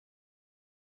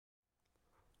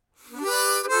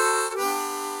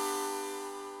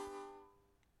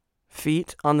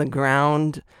feet on the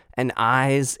ground and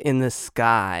eyes in the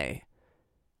sky.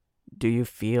 Do you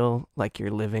feel like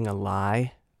you're living a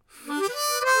lie?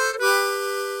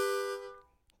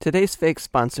 Today's fake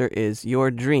sponsor is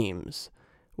Your Dreams,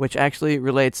 which actually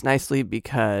relates nicely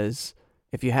because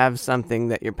if you have something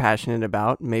that you're passionate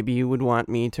about, maybe you would want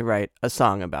me to write a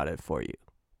song about it for you.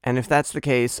 And if that's the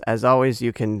case, as always,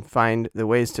 you can find the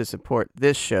ways to support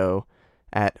this show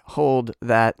at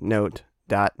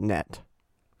holdthatnote.net.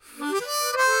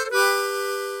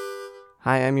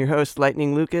 Hi, I'm your host,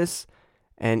 Lightning Lucas,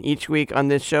 and each week on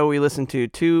this show we listen to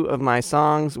two of my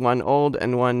songs, one old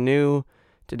and one new.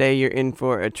 Today you're in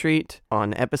for a treat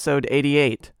on episode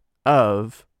 88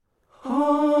 of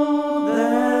Hold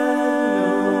That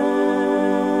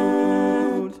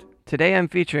Note. Today I'm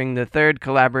featuring the third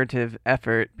collaborative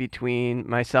effort between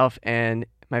myself and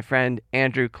my friend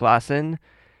Andrew Clausen.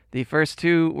 The first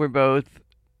two were both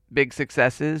big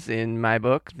successes in my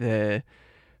book. The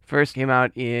first came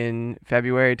out in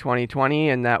February 2020,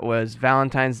 and that was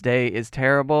Valentine's Day is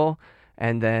Terrible.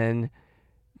 And then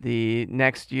the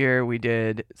next year we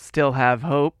did Still Have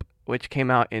Hope, which came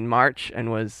out in March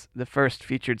and was the first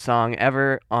featured song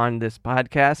ever on this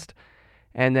podcast.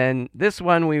 And then this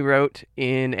one we wrote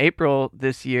in April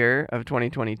this year of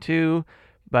 2022,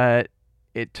 but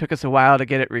it took us a while to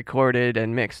get it recorded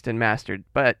and mixed and mastered.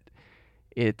 But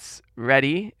it's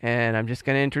ready, and I'm just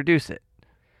going to introduce it.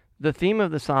 The theme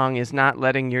of the song is not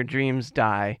letting your dreams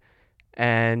die,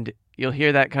 and you'll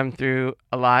hear that come through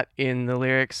a lot in the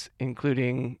lyrics,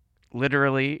 including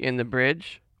literally in the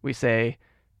bridge. We say,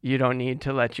 "You don't need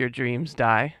to let your dreams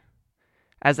die."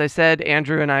 As I said,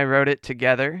 Andrew and I wrote it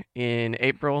together in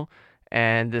April,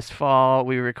 and this fall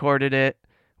we recorded it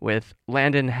with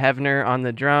Landon Hevner on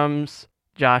the drums,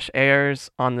 Josh Ayers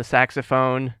on the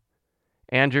saxophone,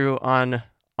 Andrew on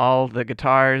all the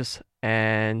guitars,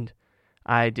 and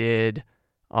I did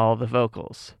all the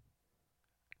vocals.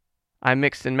 I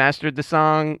mixed and mastered the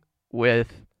song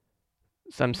with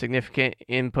some significant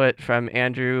input from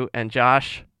Andrew and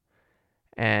Josh,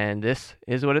 and this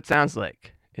is what it sounds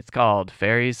like. It's called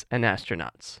Fairies and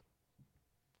Astronauts.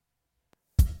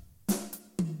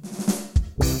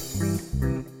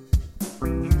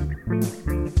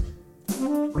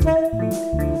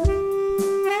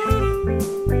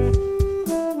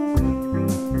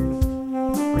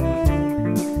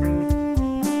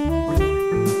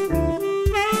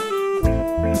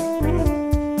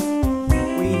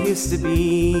 Used to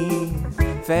be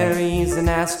fairies and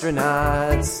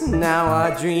astronauts. Now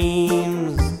our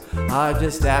dreams are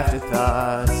just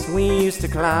afterthoughts. We used to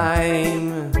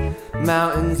climb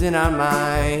mountains in our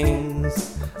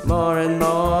minds. More and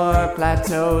more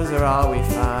plateaus are all we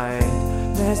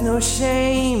find. There's no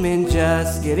shame in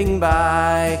just getting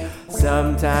by.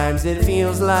 Sometimes it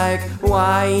feels like,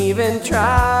 why even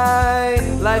try?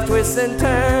 Life twists and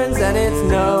turns and it's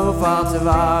no fault of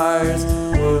ours.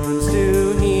 Wounds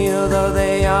to heal, though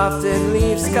they often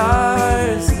leave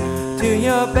scars. Do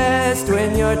your best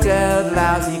when you're dealt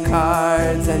lousy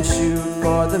cards, and shoot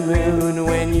for the moon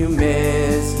when you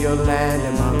miss. You'll land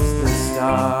amongst the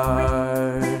stars.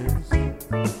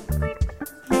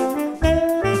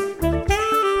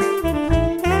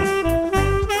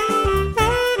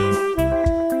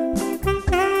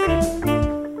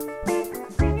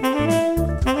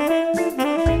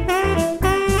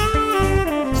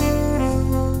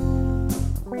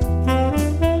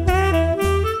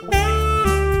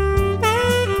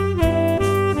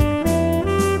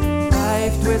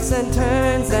 And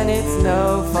turns and it's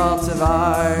no fault of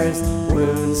ours.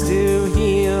 Wounds to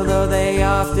heal, though they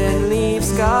often leave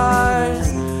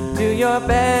scars. Do your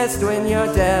best when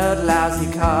you're dealt lousy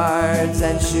cards,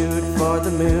 and shoot for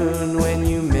the moon when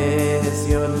you miss.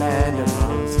 You'll land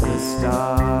amongst the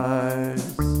stars.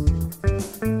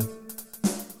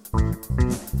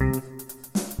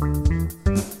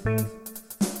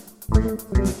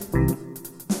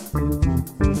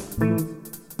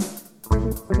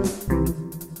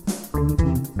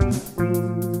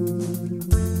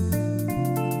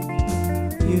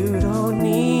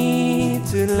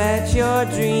 Let your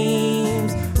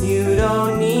dreams, you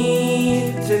don't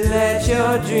need to let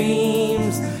your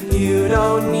dreams, you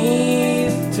don't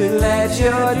need to let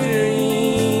your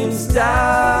dreams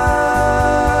die.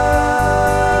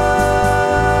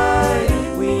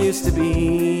 We used to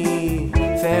be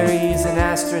fairies and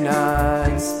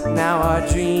astronauts. Now our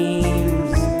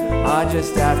dreams are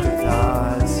just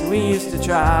afterthoughts. We used to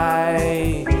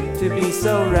try to be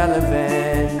so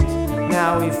relevant.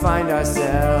 Now we find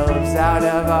ourselves out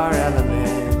of our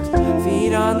element.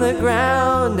 feet on the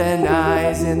ground and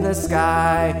eyes in the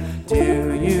sky.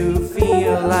 Do you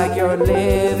feel like you're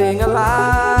living a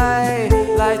lie?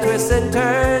 Life twists and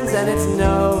turns and it's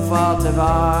no fault of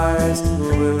ours.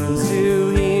 Wounds to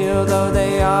heal, though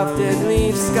they often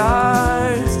leave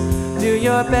scars. Do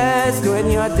your best when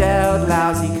you're dealt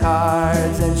lousy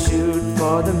cards, and shoot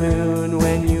for the moon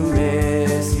when you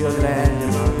miss your land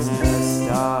amongst the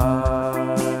stars.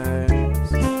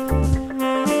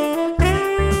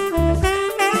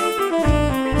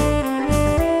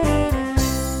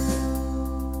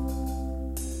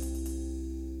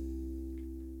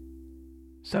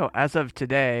 So as of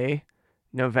today,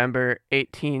 November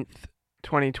 18th,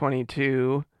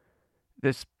 2022,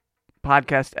 this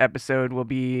podcast episode will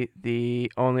be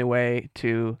the only way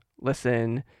to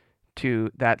listen to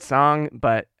that song,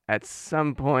 but at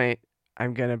some point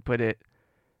I'm going to put it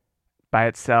by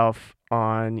itself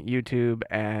on YouTube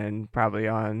and probably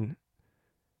on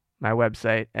my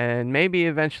website, and maybe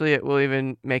eventually it will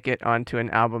even make it onto an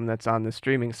album that's on the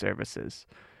streaming services.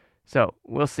 So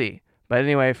we'll see. But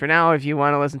anyway, for now, if you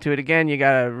want to listen to it again, you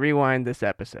got to rewind this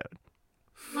episode.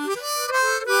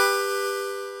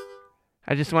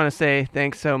 I just want to say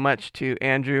thanks so much to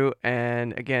Andrew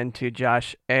and again to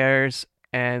Josh Ayers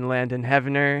and Landon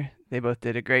Heavener. They both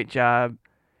did a great job,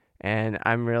 and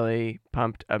I'm really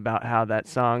pumped about how that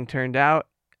song turned out,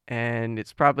 and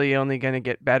it's probably only going to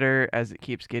get better as it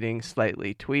keeps getting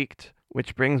slightly tweaked,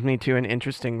 which brings me to an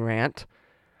interesting rant.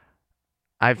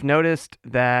 I've noticed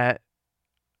that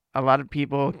a lot of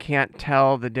people can't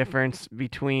tell the difference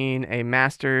between a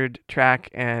mastered track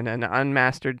and an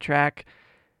unmastered track,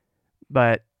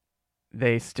 but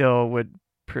they still would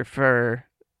prefer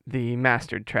the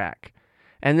mastered track.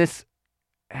 And this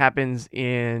happens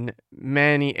in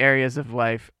many areas of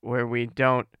life where we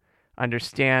don't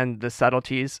understand the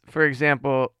subtleties. For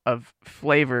example, of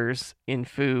flavors in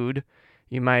food,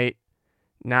 you might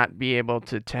not be able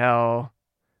to tell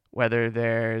whether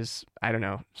there's,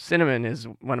 cinnamon is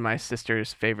one of my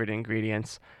sister's favorite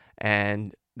ingredients,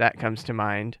 and that comes to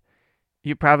mind.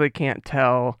 You probably can't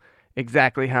tell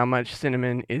exactly how much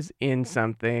cinnamon is in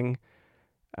something.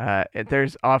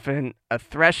 There's often a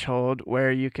threshold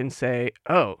where you can say,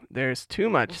 oh, there's too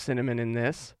much cinnamon in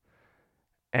this.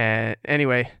 And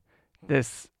anyway,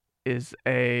 this is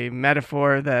a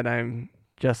metaphor that I'm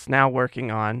just now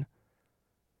working on,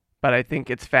 but I think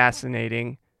it's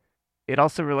fascinating. It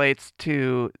also relates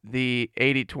to the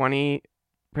 80-20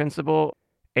 principle.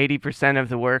 80% of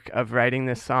the work of writing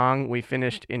this song we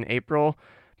finished in April,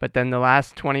 but then the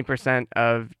last 20%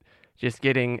 of just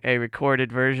getting a recorded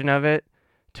version of it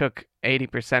took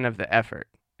 80% of the effort.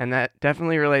 And that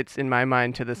definitely relates in my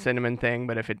mind to the cinnamon thing,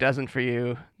 but if it doesn't for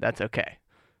you, that's okay.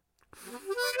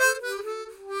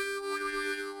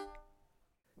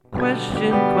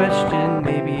 Question,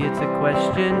 maybe it's a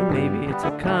question, maybe it's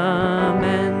a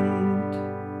comment.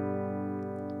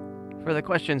 For the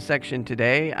question section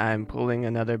today, I'm pulling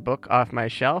another book off my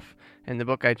shelf, and the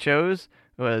book I chose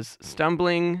was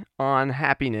Stumbling on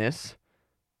Happiness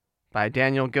by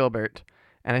Daniel Gilbert.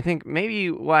 And I think maybe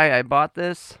why I bought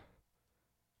this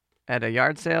at a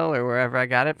yard sale or wherever I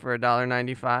got it for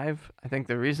 $1.95, I think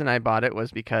the reason I bought it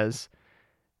was because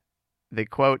the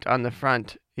quote on the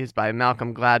front is by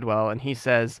Malcolm Gladwell, and he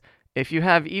says, "If you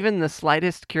have even the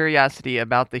slightest curiosity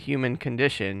about the human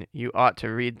condition, you ought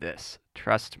to read this.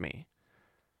 Trust me."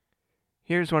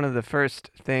 Here's one of the first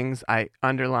things I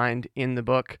underlined in the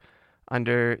book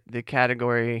under the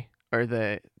category, or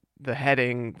the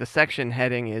heading, the section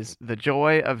heading is "The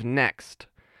Joy of Next."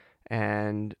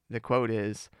 And the quote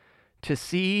is, "To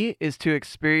see is to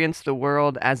experience the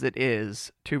world as it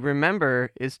is. To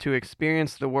remember is to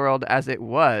experience the world as it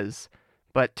was.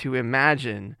 But to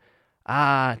imagine,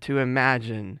 to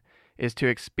imagine, is to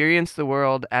experience the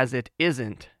world as it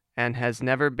isn't and has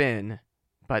never been,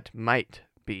 but might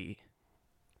be."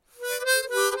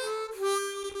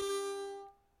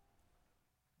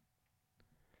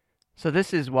 So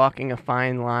this is walking a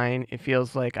fine line. It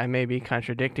feels like I may be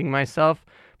contradicting myself,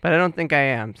 but I don't think I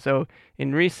am. So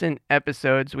in recent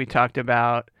episodes, we talked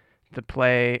about the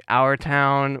play Our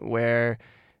Town, where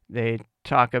they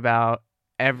talk about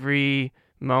every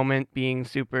moment being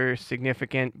super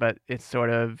significant, but it's sort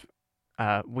of,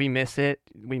 we miss it.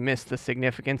 We miss the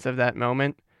significance of that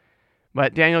moment.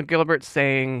 But Daniel Gilbert's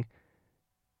saying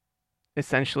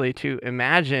essentially to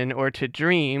imagine or to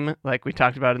dream, like we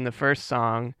talked about in the first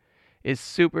song, is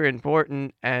super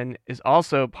important and is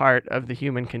also part of the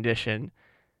human condition.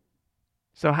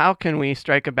 So how can we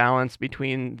strike a balance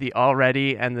between the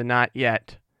already and the not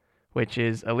yet, which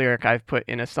is a lyric I've put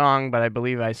in a song, but I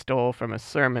believe I stole from a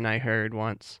sermon I heard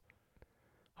once.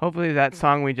 Hopefully that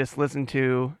song we just listened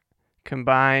to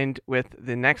combined with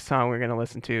the next song we're going to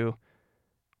listen to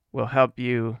will help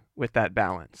you with that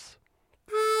balance.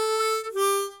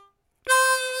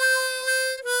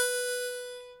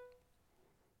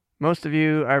 Most of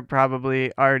you are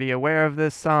probably already aware of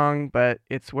this song, but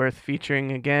it's worth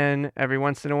featuring again every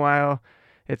once in a while.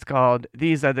 It's called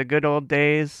These Are the Good Old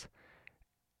Days,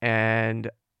 and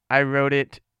I wrote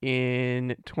it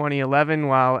in 2011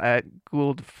 while at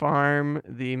Gould Farm,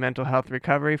 the mental health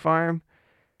recovery farm.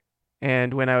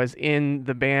 And when I was in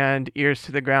the band Ears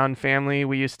to the Ground Family,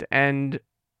 we used to end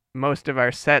most of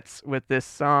our sets with this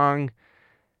song.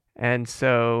 And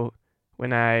so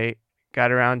when I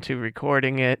got around to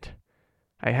recording it,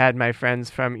 I had my friends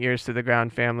from Ears to the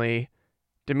Ground Family,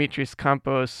 Dimitris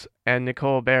Campos and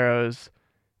Nicole Barrows,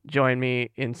 join me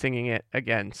in singing it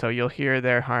again. So you'll hear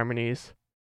their harmonies.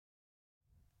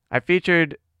 I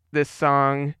featured this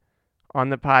song on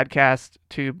the podcast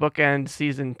to bookend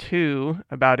season 2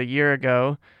 about a year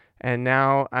ago, and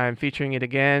now I'm featuring it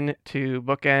again to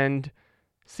bookend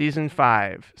season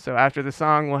 5. So after the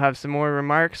song, we'll have some more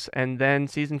remarks, and then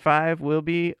season 5 will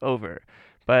be over.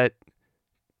 But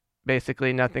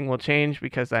basically nothing will change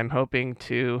because I'm hoping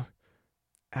to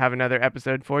have another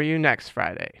episode for you next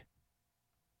Friday.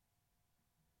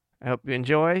 I hope you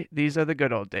enjoy. These are the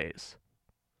good old days.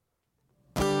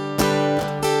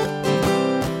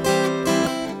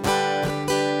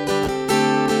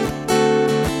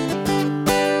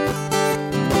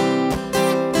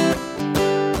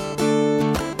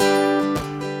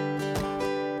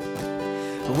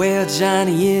 Well,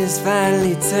 Johnny is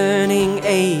finally turning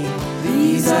 8.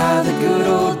 These are the good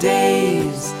old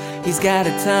days. He's got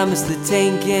a Thomas the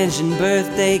Tank Engine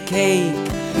birthday cake.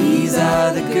 These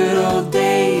are the good old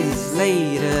days.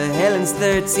 Later, Helen's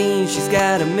 13. She's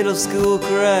got a middle school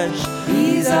crush.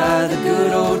 These are the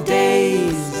good old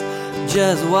days.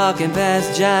 Just walking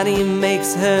past Johnny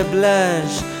makes her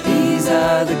blush. These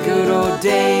are the good old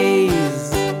days.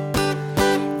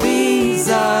 These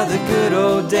are the good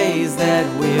old days that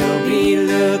we'll be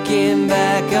looking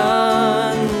back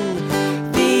on.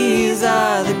 These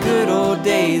are the good old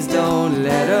days, don't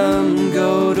let them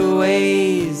go to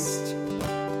waste.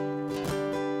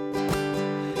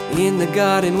 In the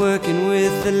garden working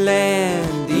with the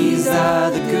land, these are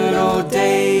the good old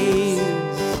days.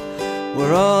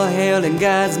 We're all held in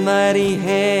God's mighty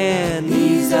hand.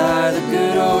 These are the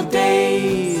good old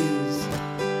days.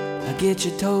 Get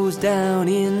your toes down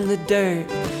in the dirt.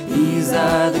 These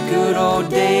are the good old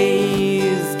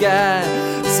days. Got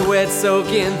sweat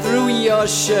soaking through your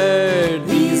shirt.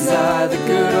 These are the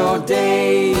good old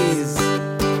days.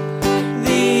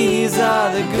 These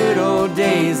are the good old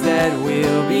days that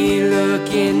we'll be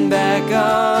looking back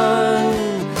on.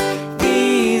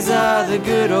 These are the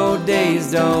good old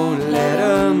days, don't let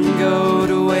them go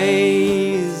to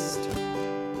waste.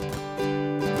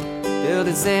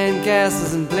 Building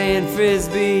sandcastles and playing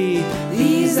frisbee.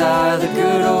 These are the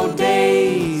good old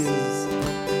days.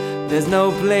 There's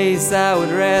no place I would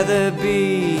rather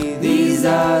be. These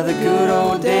are the good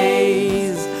old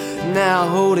days. Now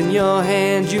holding your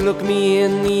hand, you look me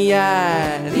in the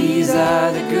eye. These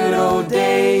are the good old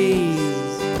days.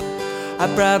 I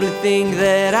probably think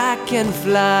that I can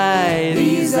fly.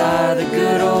 These are the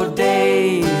good old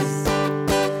days.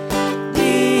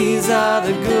 These are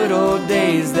the good old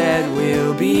days that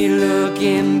we'll be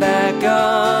looking back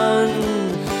on.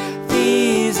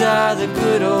 These are the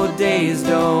good old days,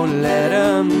 don't let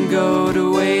them go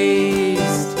to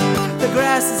waste. The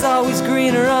grass is always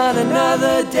greener on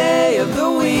another day of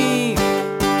the week,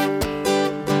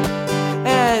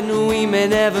 and we may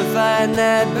never find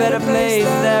that better place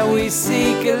that we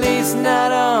seek, at least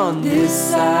not on this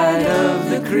side of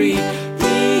the creek.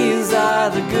 These are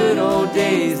the good old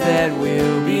days that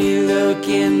we'll be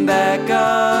looking back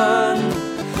on.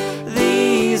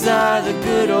 These are the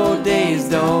good old days,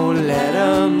 don't let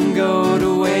them go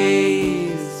to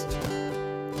waste.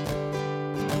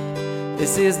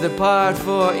 This is the part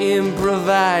for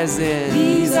improvising.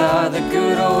 These are the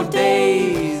good old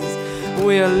days.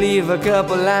 We'll leave a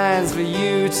couple lines for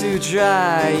you to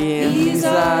try in. These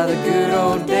are the good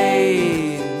old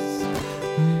days.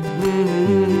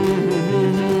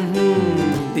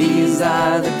 These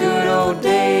are the good old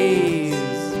days.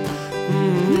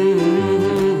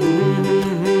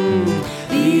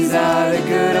 These are the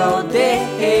good old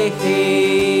days.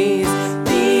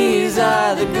 These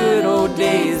are the good old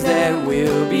days that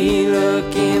we'll be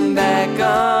looking back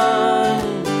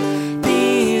on.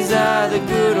 These are the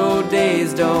good old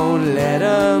days, don't let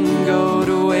them go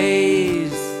to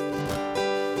waste.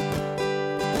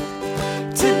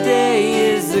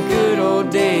 Today is a good old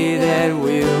day that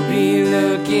we'll be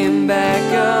looking back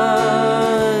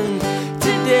on.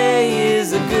 Today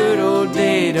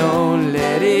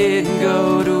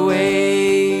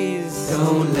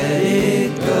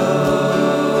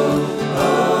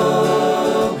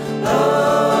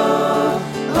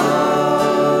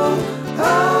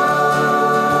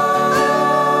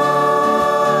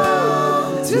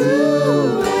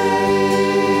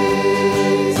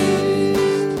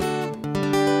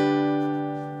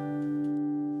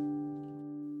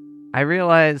I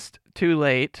realized too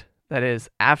late, that is,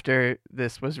 after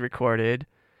this was recorded,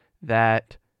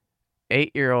 that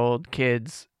 8-year-old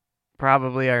kids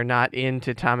probably are not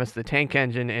into Thomas the Tank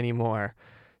Engine anymore.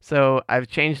 So I've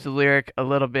changed the lyric a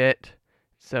little bit.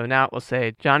 So now it will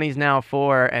say, Johnny's now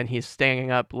 4 and he's staying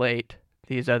up late.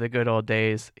 These are the good old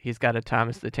days. He's got a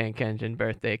Thomas the Tank Engine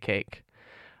birthday cake.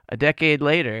 A decade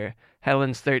later,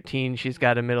 Helen's 13, she's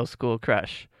got a middle school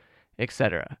crush,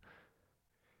 etc.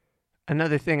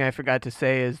 Another thing I forgot to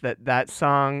say is that that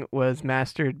song was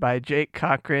mastered by Jake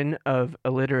Cochran of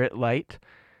Illiterate Light,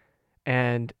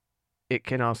 and it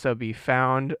can also be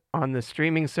found on the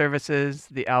streaming services.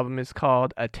 The album is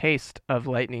called A Taste of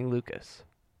Lightning Lucas.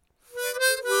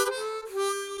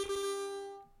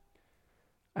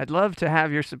 I'd love to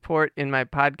have your support in my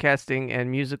podcasting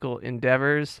and musical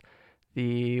endeavors.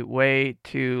 The way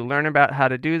to learn about how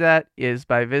to do that is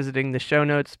by visiting the show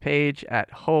notes page at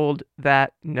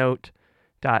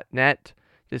holdthatnote.net.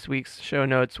 This week's show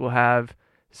notes will have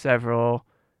several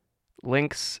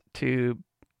links to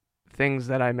things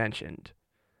that I mentioned.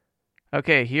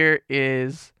 Okay, here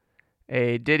is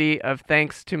a ditty of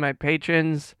thanks to my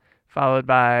patrons, followed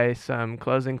by some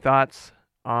closing thoughts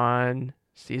on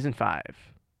Season 5.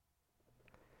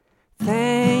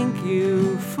 Thank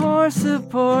you for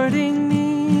supporting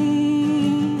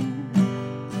me.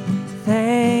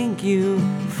 Thank you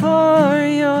for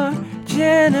your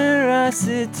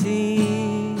generosity.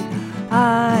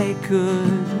 I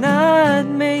could not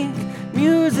make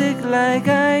music like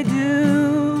I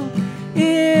do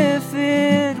if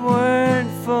it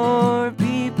weren't for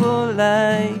people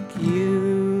like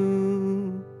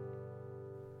you.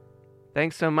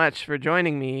 Thanks so much for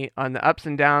joining me on the ups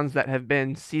and downs that have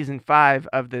been Season 5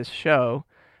 of this show.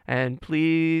 And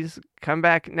please come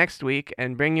back next week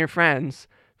and bring your friends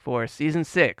for Season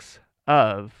 6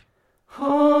 of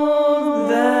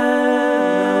Hold that.